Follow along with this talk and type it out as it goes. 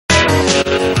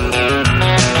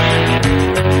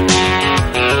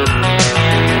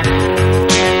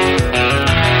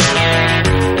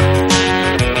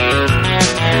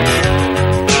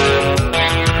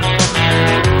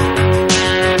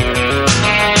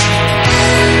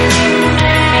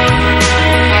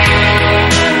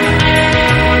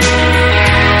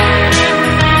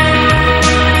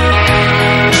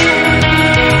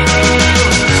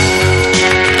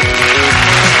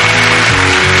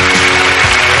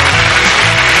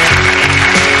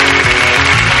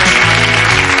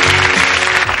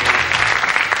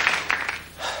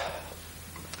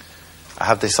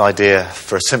have this idea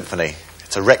for a symphony.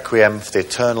 It's a requiem for the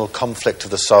eternal conflict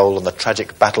of the soul on the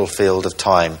tragic battlefield of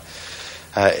time.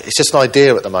 It's just an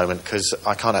idea at the moment because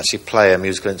I can't actually play a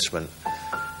musical instrument.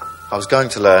 I was going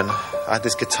to learn. I had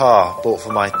this guitar bought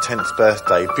for my 10th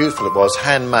birthday. Beautiful it was,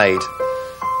 handmade.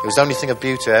 It was the only thing of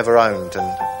beauty I ever owned, and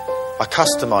I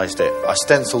customised it. I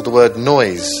stenciled the word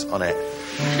noise on it.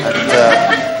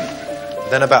 And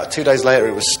then about 2 days later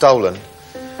it was stolen.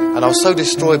 And I was so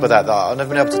destroyed by that I've never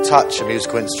been able to touch a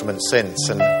musical instrument since.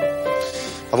 And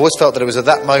I've always felt that it was at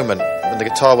that moment when the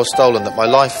guitar was stolen that my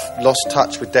life lost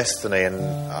touch with destiny and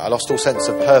I lost all sense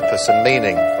of purpose and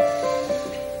meaning.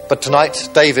 But tonight,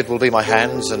 David will be my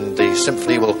hands and the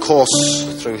symphony will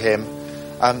course through him.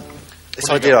 This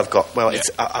idea I've got, well,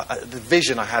 it's the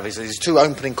vision I have is these two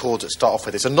opening chords that start off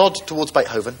with. It's a nod towards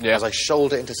Beethoven as I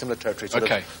shoulder into similar territory.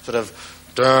 Sort of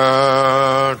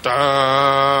da,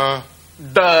 da,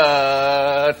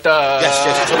 da, da.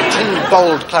 Yes, sort of two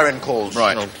bold clarion calls.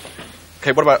 Right. You know.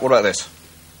 Okay, what about this?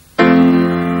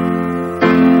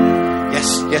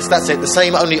 Yes, that's it. The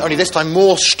same, only this time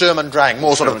more Sturm und Drang,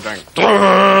 more sort of. Yes,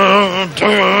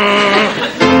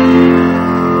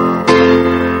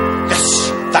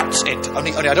 that's it.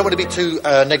 Only I don't want to be too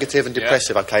negative and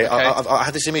depressive. Okay, I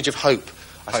had this image of hope.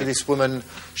 I see this woman.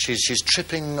 She's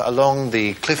tripping along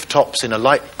the cliff tops in a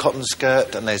light cotton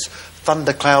skirt, and there's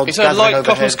thunderclouds. Is her light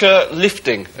cotton skirt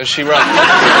lifting as she runs?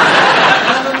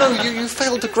 No. You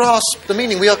failed to grasp the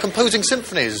meaning. We are composing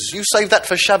symphonies. You save that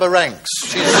for Shabba Ranks.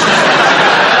 She's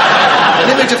an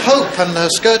image of hope, and her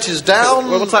skirt is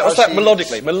down. Well, what's that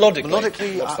melodically?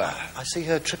 Melodically, what's that? I see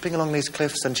her tripping along these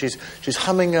cliffs, and she's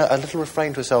humming a little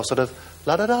refrain to herself, sort of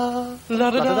la da da,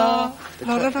 la da da,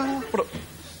 la da da.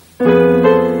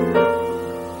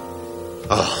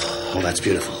 Oh, that's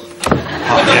beautiful.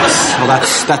 Oh, yes. Well,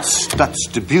 that's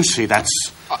Debussy. That's.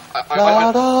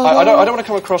 I don't want to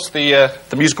come across the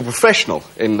musical professional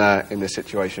in this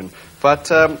situation,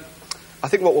 but I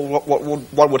think what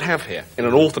one would have here in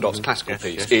an orthodox classical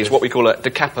piece is what we call a da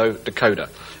capo da coda,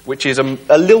 which is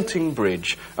a lilting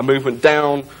bridge, a movement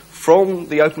down from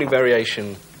the opening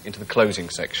variation into the closing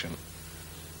section.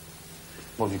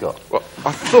 What have you got? Well,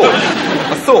 I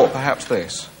thought perhaps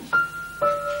this.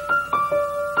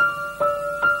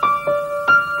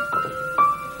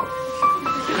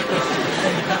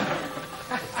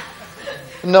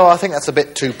 No, I think that's a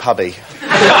bit too pubby.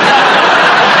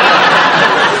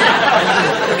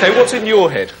 Okay, what's in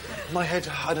your head? My head,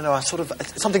 I don't know,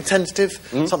 something tentative,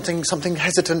 something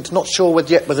hesitant, not sure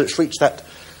whether it's reached that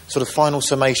sort of final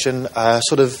summation,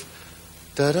 sort of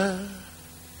da-da,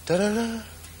 da-da-da,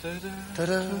 da-da,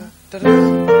 da-da.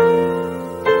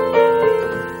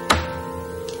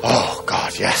 Oh,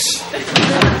 God, yes.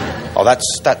 Oh,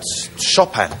 that's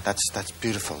Chopin. That's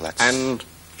beautiful. And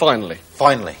finally,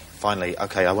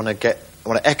 okay, I want to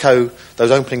echo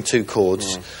those opening two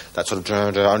chords. That sort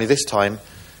of only this time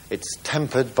it's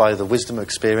tempered by the wisdom of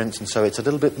experience, and so it's a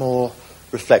little bit more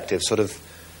reflective, sort of.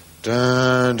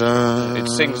 It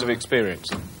sings of experience.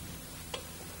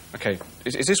 Okay,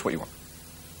 is this what you want?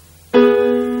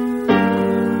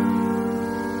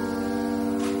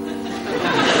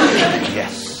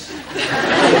 Yes.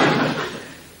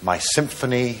 My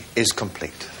symphony is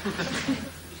complete.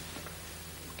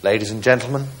 Ladies and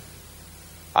gentlemen,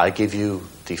 I give you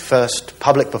the first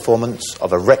public performance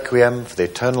of a requiem for the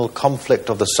eternal conflict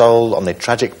of the soul on the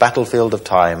tragic battlefield of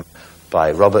time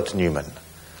by Robert Newman.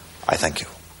 I thank you.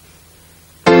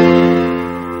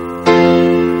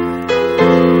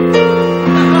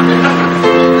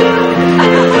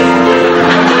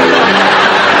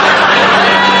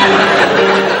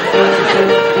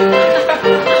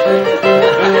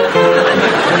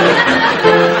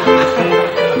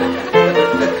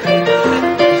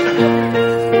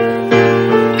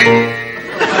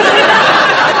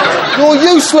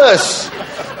 Useless!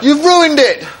 You've ruined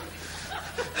it!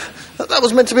 That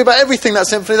was meant to be about everything, that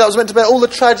symphony. That was meant to be about all the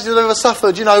tragedies I've ever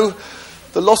suffered. You know,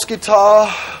 the lost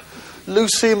guitar,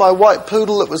 Lucy, my white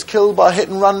poodle that was killed by a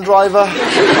hit-and-run driver,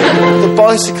 the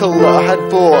bicycle that I had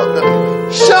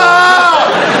bought. Shut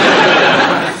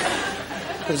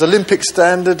up! It was Olympic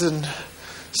standard and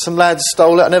some lads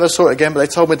stole it. I never saw it again, but they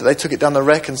told me that they took it down the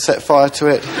wreck and set fire to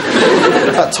it.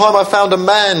 That time I found a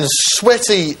man's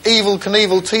sweaty Evel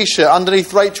Knievel T-shirt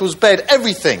underneath Rachel's bed.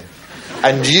 Everything.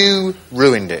 And you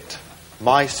ruined it.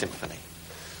 My symphony.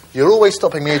 You're always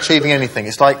stopping me achieving anything.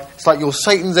 It's like you're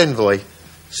Satan's envoy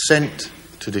sent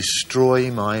to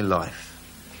destroy my life.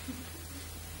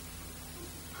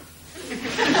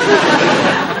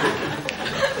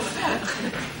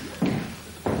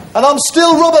 And I'm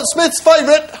still Robert Smith's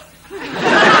favourite.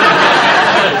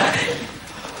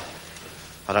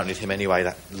 I don't need him anyway,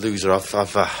 that loser. I've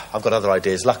got other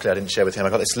ideas. Luckily, I didn't share with him. I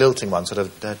got this lilting one, sort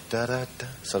of da-da-da-da,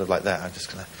 sort of like that. I'm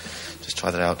just going to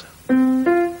try that out.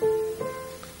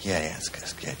 Yeah, it's good.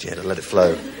 Yeah, let it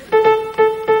flow.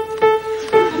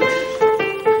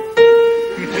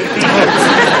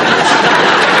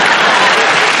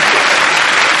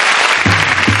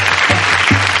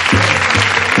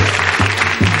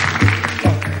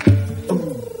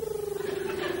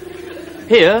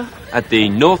 Here, at the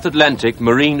North Atlantic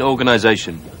Marine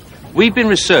Organization, we've been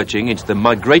researching into the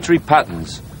migratory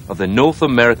patterns of the North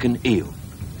American eel.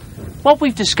 What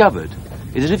we've discovered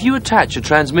is that if you attach a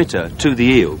transmitter to the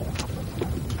eel and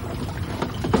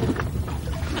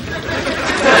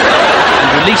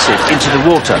release it into the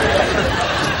water,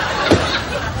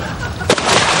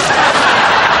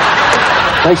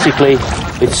 basically,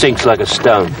 it sinks like a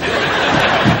stone.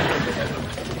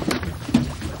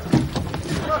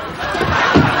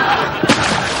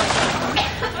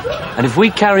 And if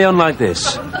we carry on like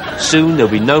this, soon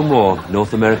there'll be no more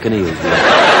North American eels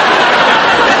left.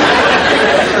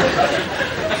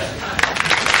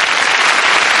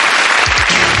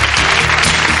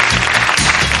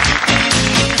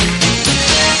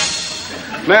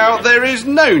 Now, there is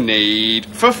no need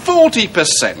for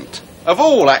 40% of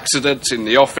all accidents in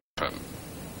the office.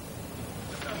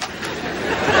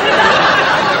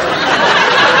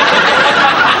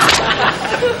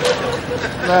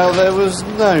 Now, there was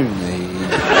no need for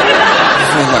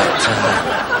that to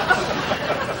happen.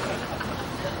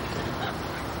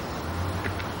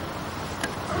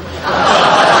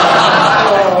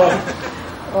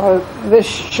 This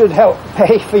should help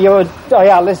pay for your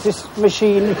dialysis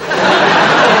machine.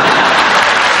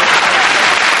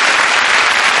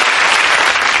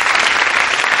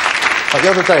 Like the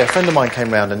other day, a friend of mine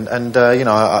came round and you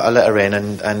know, I let her in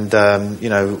and you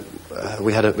know,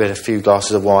 we had a few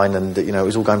glasses of wine and, you know, it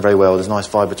was all going very well. There's a nice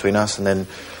vibe between us. And then,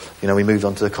 you know, we moved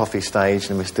on to the coffee stage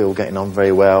and we're still getting on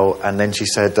very well. And then she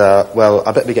said, well,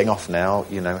 I better be getting off now.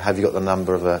 You know, have you got the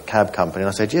number of a cab company? And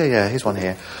I said, yeah, here's one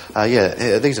here.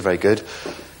 Yeah, these are very good.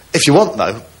 If you want,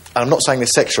 though, I'm not saying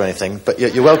this sex or anything, but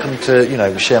you're welcome to, you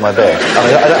know, share my bed. I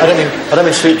mean, I don't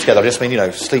mean sleep together. I just mean, you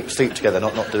know, sleep together,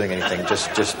 not doing anything.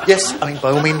 Just yes. I mean, by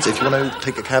all means, if you want to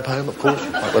take a cab home, of course,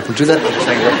 you're welcome to do that. I'm just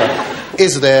saying,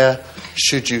 is there,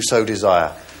 should you so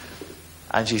desire?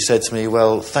 And she said to me,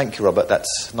 well, thank you, Robert.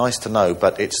 That's nice to know,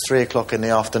 but it's 3 o'clock in the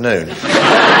afternoon.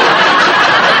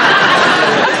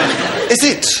 Is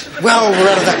it? Well, we're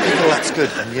out of that pickle. That's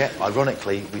good. And yet,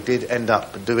 ironically, we did end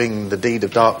up doing the deed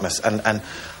of darkness. And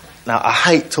now, I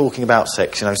hate talking about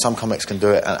sex. You know, some comics can do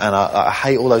it, and I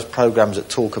hate all those programmes that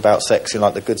talk about sex, you know,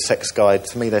 like the Good Sex Guide.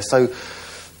 To me, they're so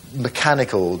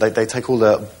mechanical. They take all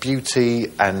the beauty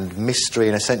and mystery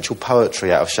and essential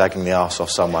poetry out of shagging the arse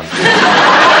off someone.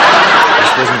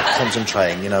 I wasn't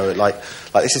concentrating, you know, like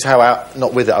this is how out,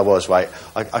 not with it I was, right?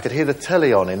 I could hear the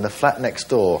telly on in the flat next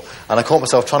door, and I caught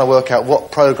myself trying to work out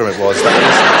what programme it was that I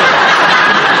listened to.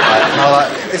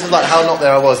 This is like how not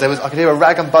there I was. I could hear a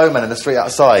rag and bowman in the street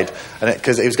outside, and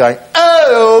because he was going,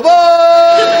 "Oh,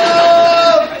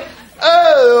 Bob!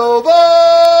 Oh,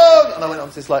 Bob!" And I went on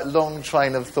this like long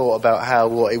train of thought about how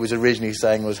what he was originally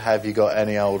saying was, "Have you got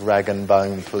any old rag and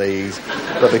bone, please?"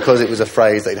 But because it was a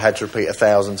phrase that he'd had to repeat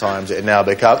 1,000 times, it had now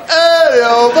become,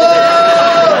 "Oh,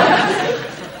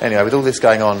 Bob!" Anyway, with all this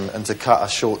going on, and to cut a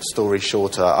short story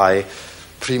shorter, I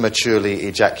prematurely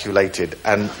ejaculated.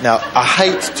 And now, I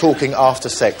hate talking after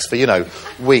sex for, you know,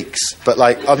 weeks, but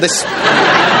like on this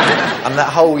and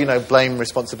that whole, you know, blame,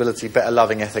 responsibility, better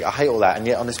loving ethic, I hate all that. And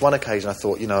yet on this one occasion I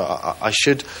thought, you know, I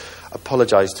should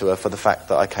apologise to her for the fact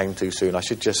that I came too soon. I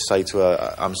should just say to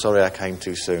her, I'm sorry I came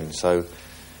too soon. So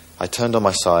I turned on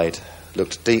my side,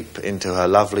 looked deep into her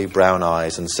lovely brown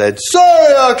eyes and said,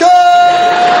 sorry I came!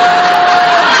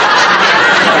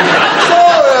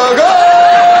 Sorry I came!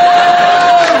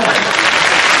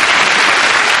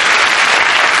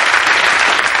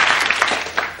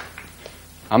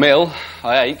 I'm ill,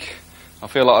 I ache, I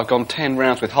feel like I've gone 10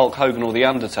 rounds with Hulk Hogan or The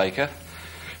Undertaker.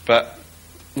 But,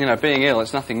 you know, being ill,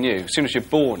 it's nothing new. As soon as you're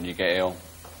born, you get ill.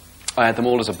 I had them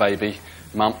all as a baby.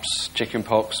 Mumps,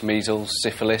 chickenpox, measles,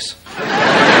 syphilis.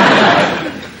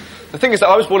 The thing is that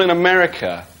I was born in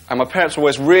America, and my parents were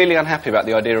always really unhappy about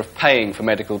the idea of paying for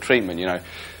medical treatment, you know.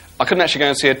 I couldn't actually go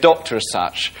and see a doctor as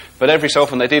such, but every so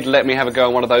often they did let me have a go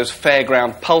on one of those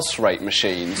fairground pulse rate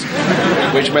machines,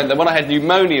 which meant that when I had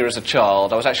pneumonia as a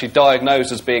child, I was actually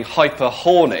diagnosed as being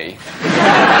hyper-horny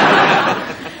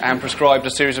and prescribed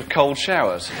a series of cold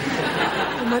showers.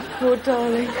 Oh, my poor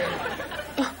darling.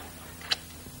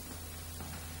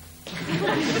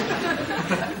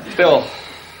 Still,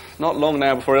 not long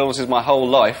now before illness is my whole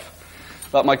life.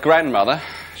 Like my grandmother,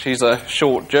 She's a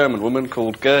short German woman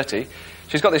called Gertie.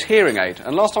 She's got this hearing aid,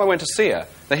 and last time I went to see her,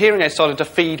 the hearing aid started to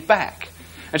feed back.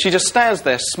 And she just stands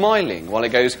there smiling while it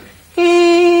goes...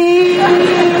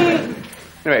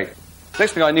 Anyway,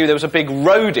 next thing I knew, there was a big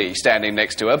roadie standing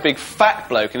next to her, big fat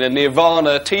bloke in a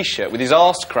Nirvana T-shirt with his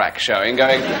arse crack showing,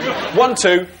 going, 1,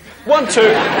 2, 1, 2.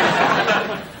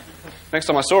 Next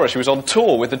time I saw her, she was on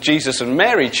tour with the Jesus and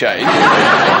Mary chain. All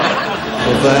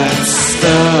that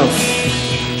stuff,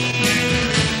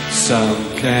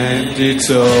 some candy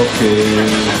talking,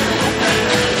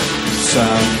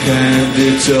 some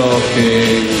candy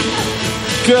talking.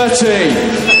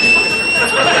 Gertie!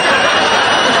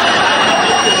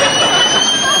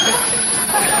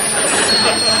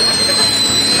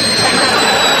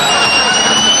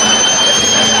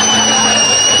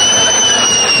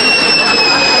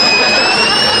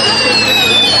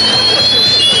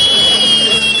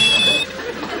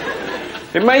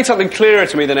 It made something clearer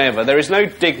to me than ever. There is no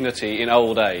dignity in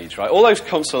old age, right? All those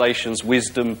consolations,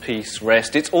 wisdom, peace,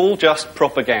 rest, it's all just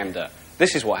propaganda.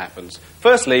 This is what happens.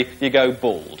 Firstly, you go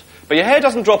bald. But your hair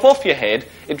doesn't drop off your head,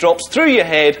 it drops through your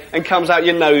head and comes out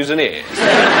your nose and ears.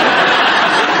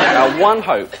 Our one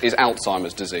hope is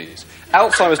Alzheimer's disease.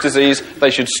 Alzheimer's disease,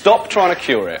 they should stop trying to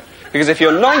cure it. Because if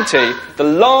you're 90, the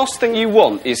last thing you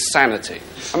want is sanity.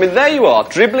 I mean, there you are,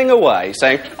 dribbling away,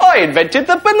 saying, I invented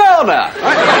the banana!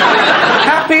 Right?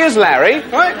 Happy as Larry,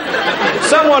 right?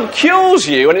 Someone cures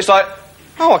you, and it's like,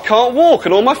 oh, I can't walk,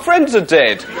 and all my friends are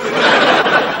dead.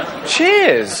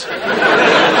 Cheers!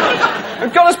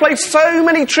 And God has played so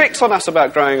many tricks on us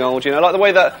about growing old, you know, like the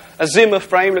way that a Zimmer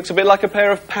frame looks a bit like a pair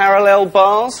of parallel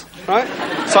bars, right?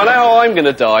 So I know how I'm going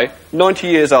to die, 90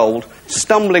 years old,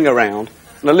 stumbling around,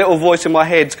 and a little voice in my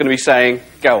head's going to be saying,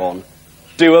 go on,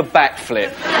 do a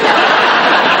backflip.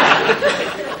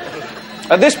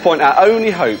 At this point, our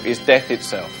only hope is death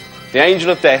itself. The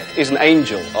angel of death is an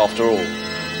angel, after all.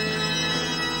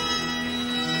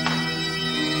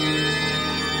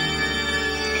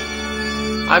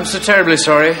 I'm so terribly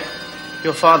sorry.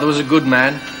 Your father was a good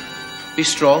man. Be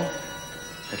strong.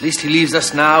 At least he leaves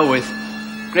us now with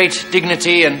great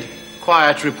dignity and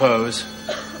quiet repose.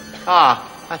 Ah,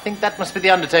 I think that must be the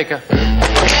Undertaker.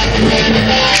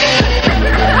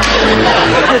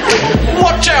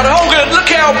 Watch out, Hogan!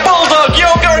 Look out, Bulldog!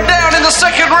 You're going down in the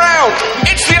second round!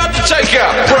 It's the Undertaker!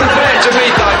 Prepare to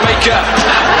meet thy maker!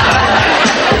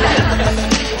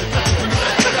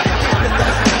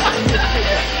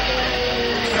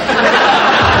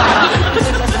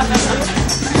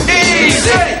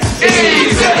 Easy!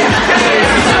 Easy!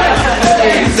 Easy!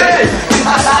 Easy!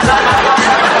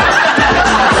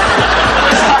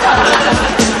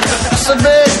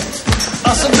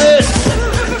 I submit!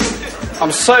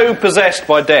 I'm so possessed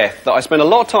by death that I spend a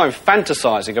lot of time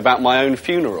fantasising about my own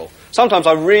funeral. Sometimes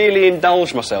I really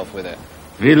indulge myself with it.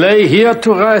 We lay here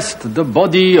to rest the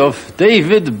body of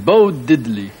David Bo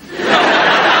Diddley.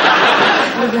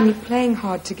 We were only playing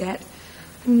hard to get,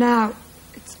 and now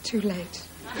it's too late.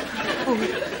 Oh.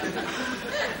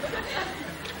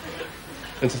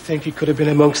 And to think he could have been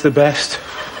amongst the best.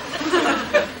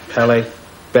 Pele,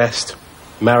 Best,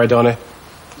 Maradona,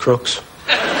 Crooks.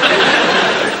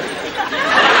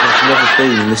 I've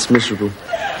never been this miserable.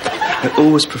 I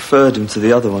always preferred him to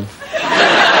the other one.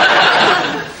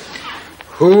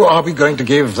 Who are we going to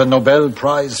give the Nobel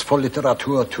Prize for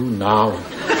Literature to now?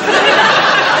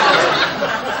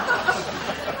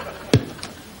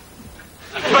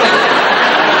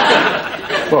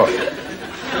 What?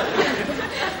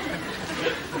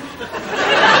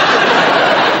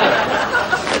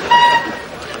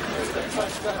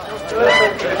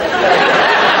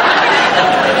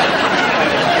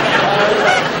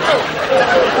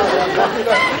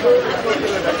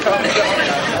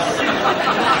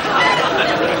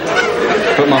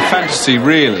 But my fantasy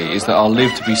really is that I'll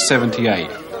live to be 78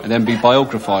 and then be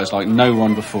biographised like no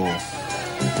one before.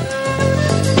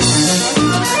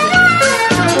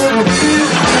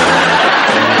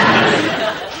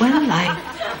 Well,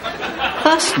 I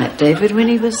first met David when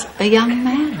he was a young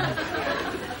man.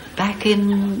 Back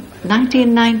in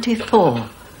 1994.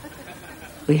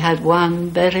 We had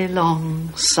one very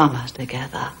long summer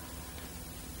together.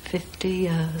 50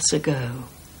 years ago.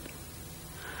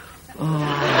 Oh,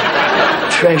 I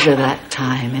treasure that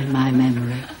time in my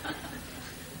memory.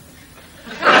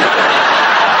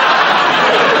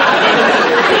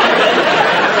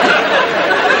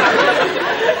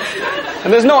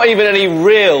 And there's not even any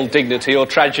real dignity or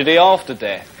tragedy after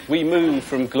death. We move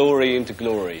from glory into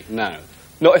glory. No.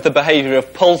 Not if the behaviour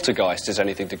of poltergeist is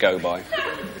anything to go by.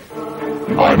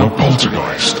 I'm a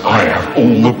poltergeist. I have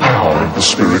all the power of the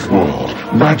spirit world.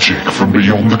 Magic from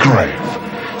beyond the grave.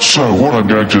 So what I'm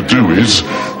going to do is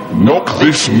knock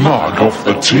this mug off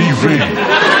the TV.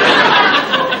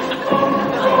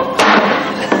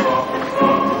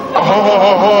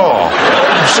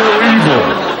 I'm so evil.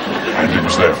 And it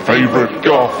was their favourite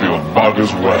Garfield mug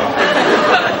as well.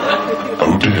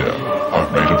 Oh dear,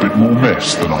 I've made a bit more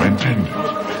mess than I intended.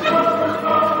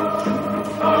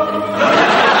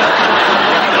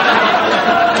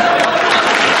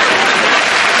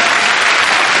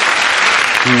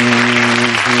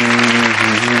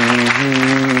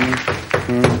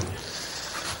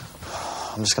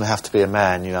 I'm just going to have to be a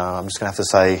man, you know. I'm just going to have to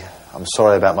say, I'm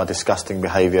sorry about my disgusting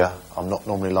behaviour. I'm not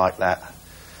normally like that.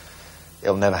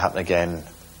 It'll never happen again.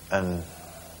 And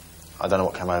I don't know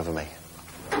what came over me.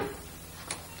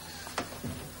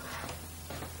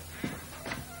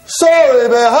 Sorry,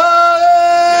 behave!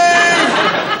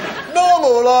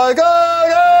 Normal like I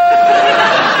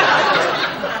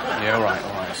am! Yeah, all right,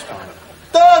 it's fine.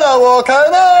 Don't know what came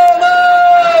over me!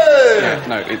 Yeah,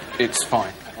 no, it's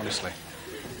fine, honestly.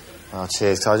 Oh,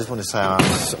 cheers. So I just want to say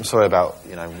I'm sorry about,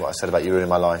 you know, what I said about you ruining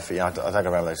my life. You know, I don't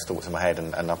go around with those thoughts in my head,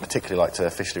 and I particularly like to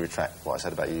officially retract what I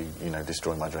said about you, you know,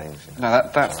 destroying my dreams. You know? No,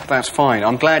 that's fine.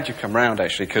 I'm glad you've come round,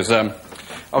 actually, because I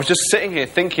was just sitting here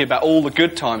thinking about all the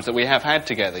good times that we have had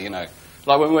together, you know.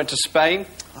 Like when we went to Spain, it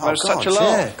was such a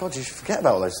laugh. Yeah, God, you forget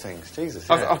about all those things. Jesus,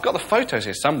 yeah. I've got the photos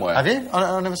here somewhere. Have you?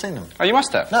 I've never seen them. Oh, you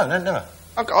must have? No, never.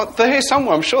 They're here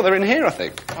somewhere, I'm sure. They're in here, I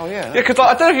think. Oh, yeah? Yeah, because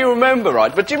I don't know if you remember,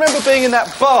 right, but do you remember being in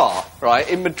that bar, right,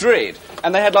 in Madrid,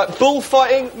 and they had, like,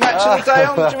 bullfighting match of the day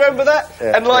on? Do you remember that?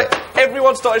 Yeah, and, like,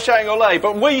 everyone started shouting Olé,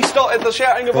 but we started the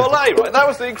shouting of Olé, right? That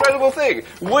was the incredible thing.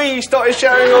 We started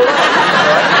shouting Olé,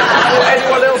 right? Before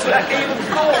anyone else had even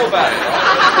thought about it,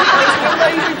 right? It's an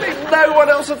amazing thing. No one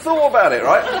else had thought about it,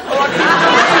 right?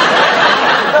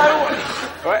 No one...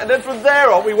 Right, and then from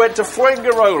there on, we went to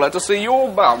Fuengirola to see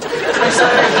your mum. We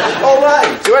sang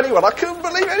Olé to anyone. I couldn't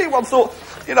believe anyone thought,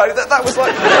 you know, that was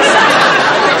like...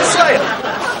 insane.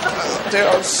 Oh, dear,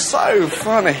 it was so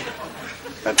funny.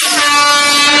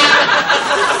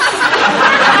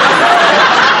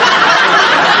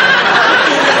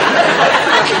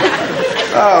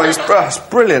 Oh, it's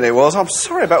brilliant, it was. I'm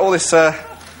sorry about all this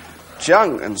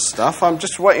junk and stuff. I'm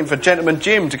just waiting for Gentleman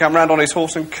Jim to come round on his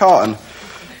horse and cart and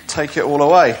take it all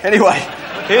away. Anyway,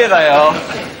 here they are.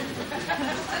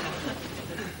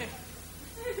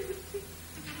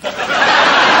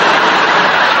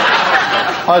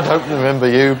 I don't remember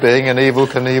you being an Evel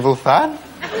Knievel fan.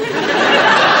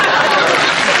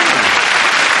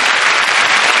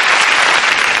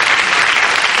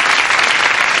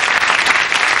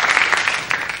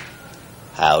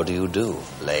 How do you do,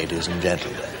 ladies and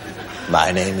gentlemen?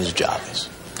 My name is Jarvis.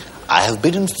 I have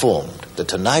been informed that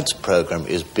tonight's program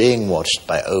is being watched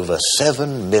by over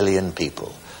 7 million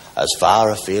people, as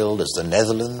far afield as the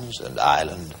Netherlands and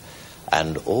Ireland,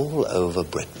 and all over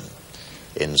Britain,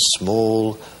 in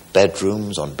small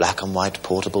bedrooms on black and white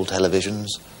portable televisions,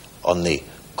 on the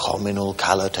communal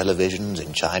colour televisions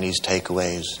in Chinese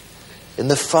takeaways, in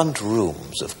the front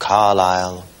rooms of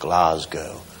Carlisle,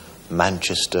 Glasgow,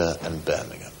 Manchester and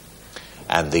Birmingham.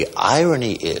 And the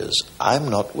irony is, I'm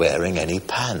not wearing any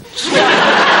pants.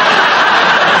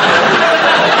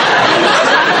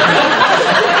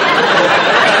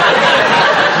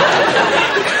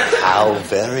 How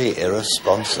very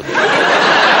irresponsible.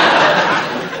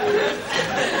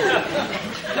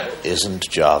 Isn't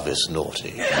Jarvis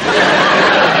naughty?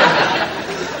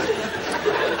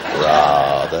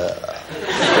 Rather.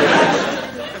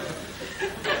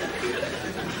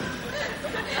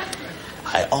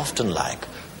 I often like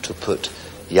to put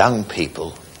young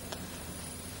people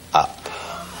up.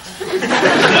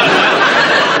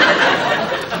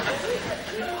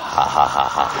 Ha ha ha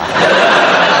ha ha.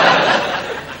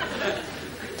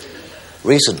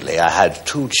 Recently, I had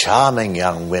 2 charming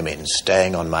young women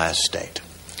staying on my estate.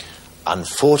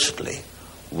 Unfortunately,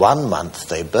 1 month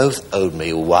they both owed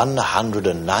me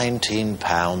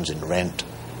 £119 in rent,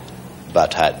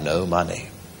 but had no money.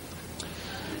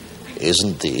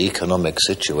 Isn't the economic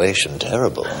situation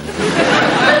terrible?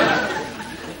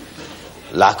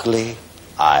 Luckily,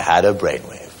 I had a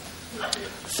brainwave.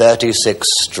 36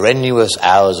 strenuous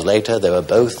hours later, they were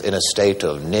both in a state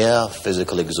of near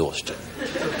physical exhaustion.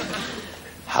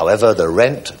 However, the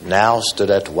rent now stood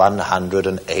at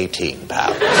 £118.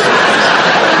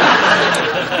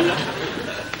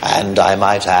 And I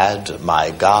might add,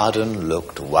 my garden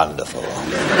looked wonderful.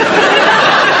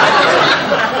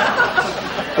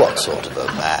 What sort of a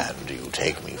man do you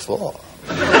take me for?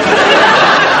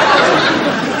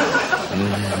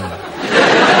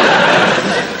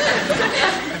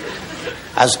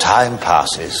 As time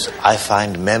passes, I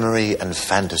find memory and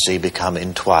fantasy become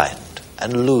entwined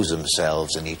and lose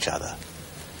themselves in each other.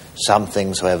 Some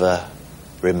things, however,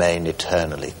 remain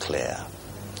eternally clear.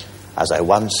 As I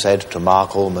once said to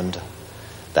Mark Ormond,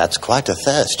 "That's quite a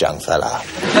thirst, young fella."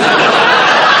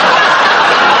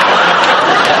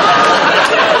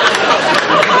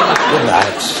 Good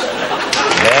night.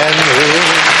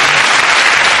 Memories.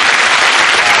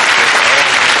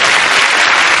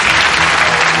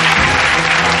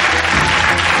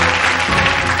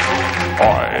 I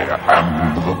am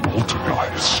the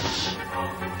poltergeist.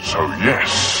 So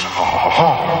yes,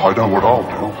 I know what I'll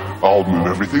do. I'll move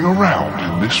everything around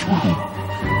in this room.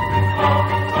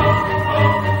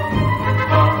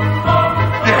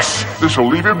 Yes, this will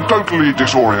leave him totally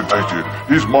disorientated.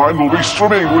 His mind will be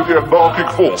swimming with the anarchic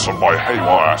force of my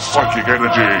haywire psychic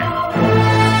energy.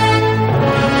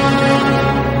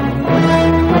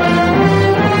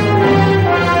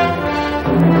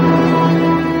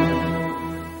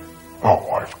 Oh,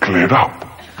 I've cleared up.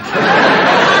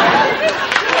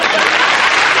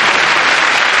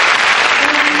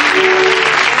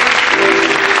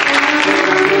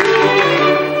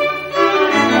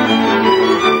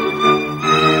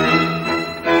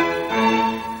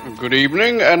 Good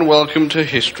evening and welcome to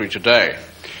History Today.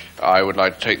 I would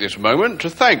like to take this moment to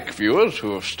thank viewers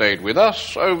who have stayed with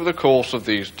us over the course of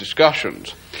these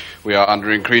discussions. We are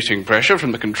under increasing pressure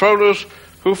from the controllers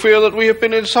who feel that we have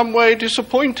been in some way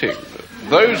disappointing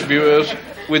those viewers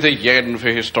with a yen for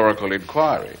historical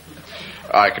inquiry.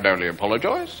 I can only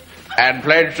apologise and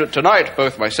pledge that tonight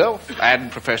both myself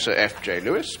and Professor F.J.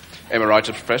 Lewis,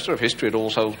 Emeritus Professor of History at All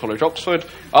Souls College, Oxford,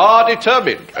 are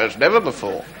determined, as never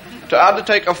before, to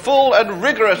undertake a full and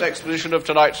rigorous exposition of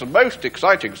tonight's most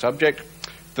exciting subject,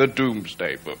 the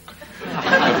Doomsday Book.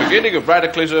 The beginning of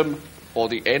radicalism or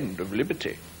the end of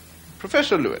liberty.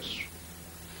 Professor Lewis.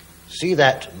 See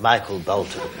that Michael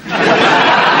Bolton?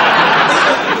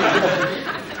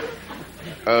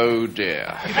 Oh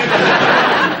dear.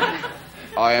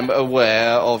 I am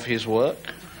aware of his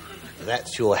work.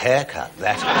 That's your haircut,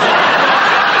 that.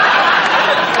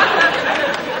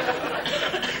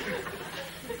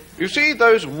 You see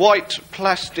those white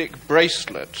plastic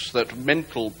bracelets that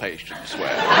mental patients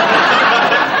wear?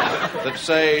 That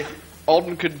say,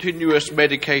 on continuous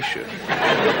medication,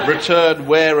 return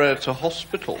wearer to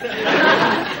hospital.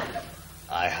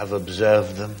 I have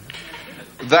observed them.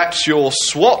 That's your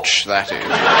swatch, that is.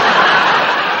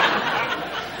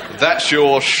 That's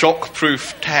your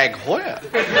shock-proof Tag Heuer.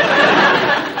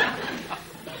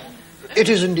 It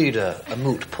is indeed a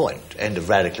moot point, end of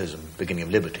radicalism, beginning of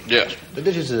liberty. Yes. But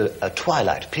this is a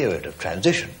twilight period of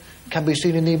transition. Can be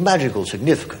seen in the magical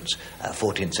significance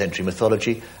 14th century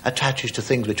mythology attaches to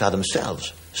things which are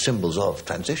themselves symbols of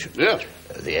transition. Yes.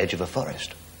 The edge of a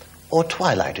forest. Or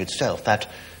twilight itself, that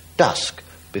dusk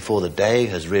before the day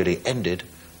has really ended,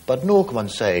 but nor can one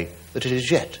say that it is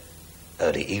yet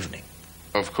early evening.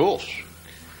 Of course.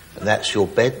 And that's your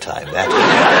bedtime, that.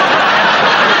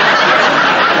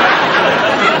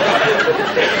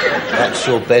 That's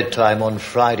your bedtime on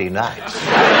Friday nights.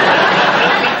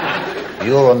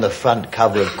 You're on the front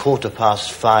cover of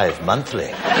 5:15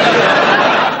 Monthly.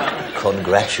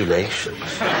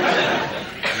 Congratulations.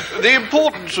 The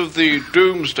importance of the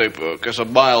Doomsday Book as a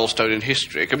milestone in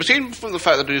history can be seen from the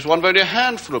fact that it is one of only a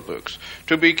handful of books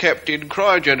to be kept in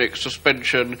cryogenic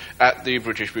suspension at the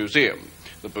British Museum.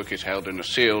 The book is held in a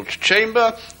sealed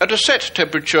chamber at a set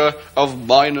temperature of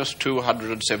minus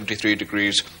 273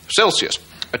 degrees Celsius,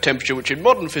 a temperature which in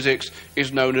modern physics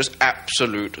is known as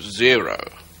absolute zero.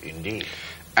 Indeed.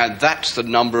 And that's the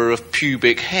number of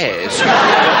pubic hairs.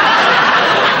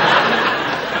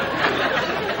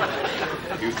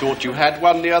 You thought you had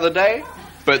one the other day,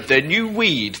 but then you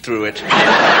weed through it.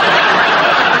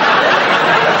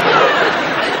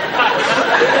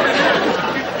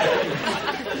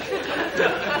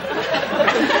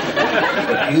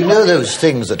 You know those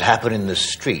things that happen in the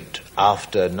street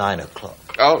after 9 o'clock?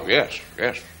 Oh, yes,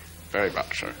 very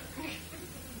much so.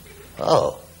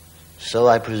 Oh, so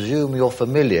I presume you're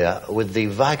familiar with the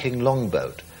Viking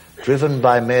longboat driven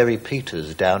by Mary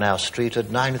Peters down our street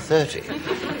at 9:30?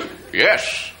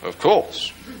 Yes, of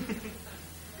course.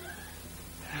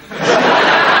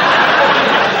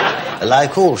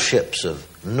 Like all ships of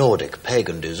Nordic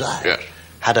pagan design, yes,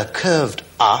 had a curved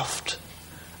aft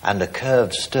and a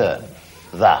curved stern,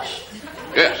 thus.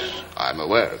 Yes, I'm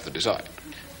aware of the design.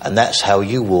 And that's how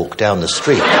you walk down the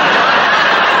street.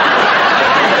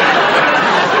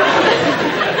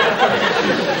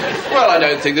 Well, I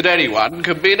don't think that anyone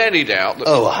can be in any doubt that...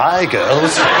 Oh, hi,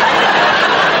 girls.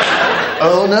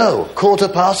 Oh, no,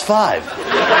 5:15.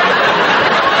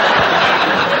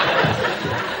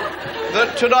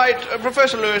 that tonight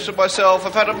Professor Lewis and myself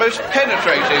have had a most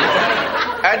penetrating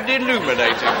and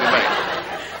illuminating debate.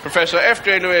 Professor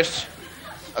F.J. Lewis,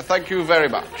 thank you very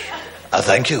much.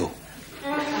 Thank you.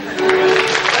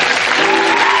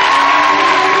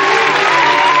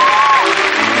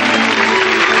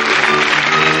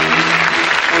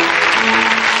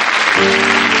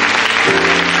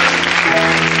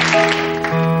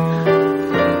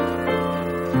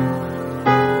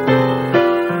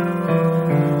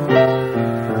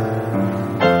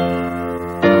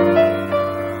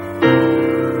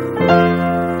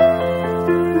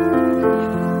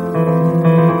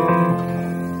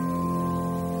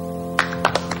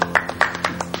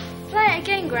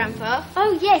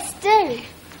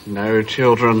 No,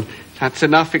 children, that's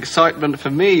enough excitement for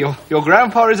me. Your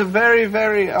grandpa is a very,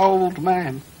 very old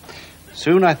man.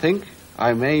 Soon, I think,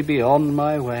 I may be on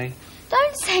my way.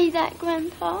 Don't say that,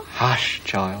 Grandpa. Hush,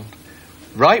 child.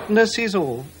 Ripeness is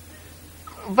all.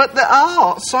 But there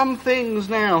are some things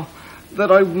now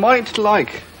that I might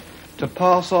like to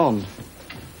pass on.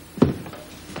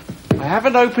 I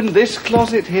haven't opened this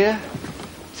closet here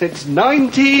since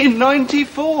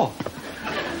 1994.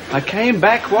 I came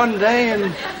back one day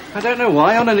and, I don't know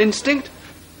why, on an instinct,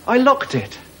 I locked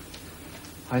it.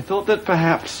 I thought that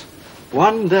perhaps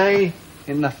one day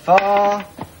in the far,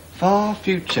 far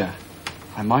future,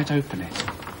 I might open it.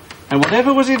 And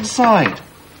whatever was inside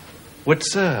would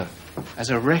serve as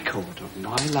a record of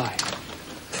my life.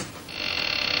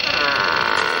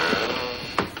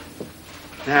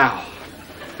 Now,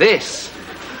 this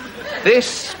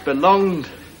belonged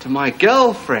to my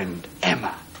girlfriend,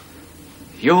 Emma.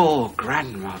 Your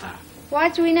grandmother. Why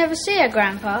do we never see her,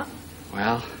 Grandpa?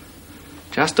 Well,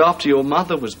 just after your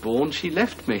mother was born, she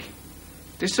left me.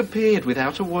 Disappeared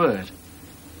without a word.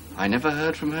 I never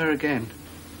heard from her again.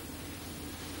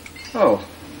 Oh.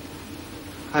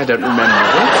 I don't remember it.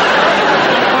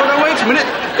 Oh, no, wait a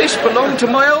minute. This belonged to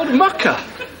my old mucker.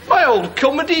 My old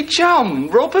comedy chum,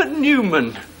 Robert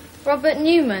Newman. Robert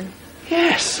Newman?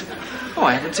 Yes. Oh,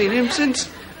 I haven't seen him since...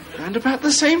 And about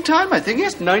the same time, I think,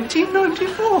 yes,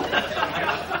 1994.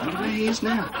 I wonder where he is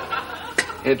now.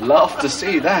 He'd laugh to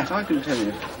see that, I can tell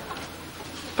you.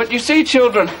 But you see,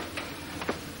 children,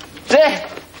 death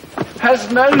has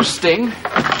no sting.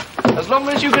 As long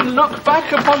as you can look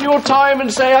back upon your time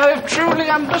and say, I have truly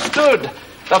understood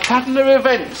the pattern of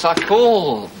events I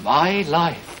call my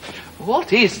life.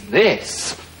 What is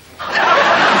this?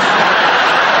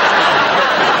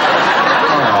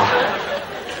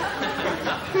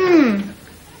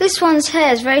 This one's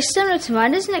hair is very similar to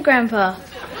mine, isn't it, Grandpa?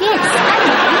 Yes.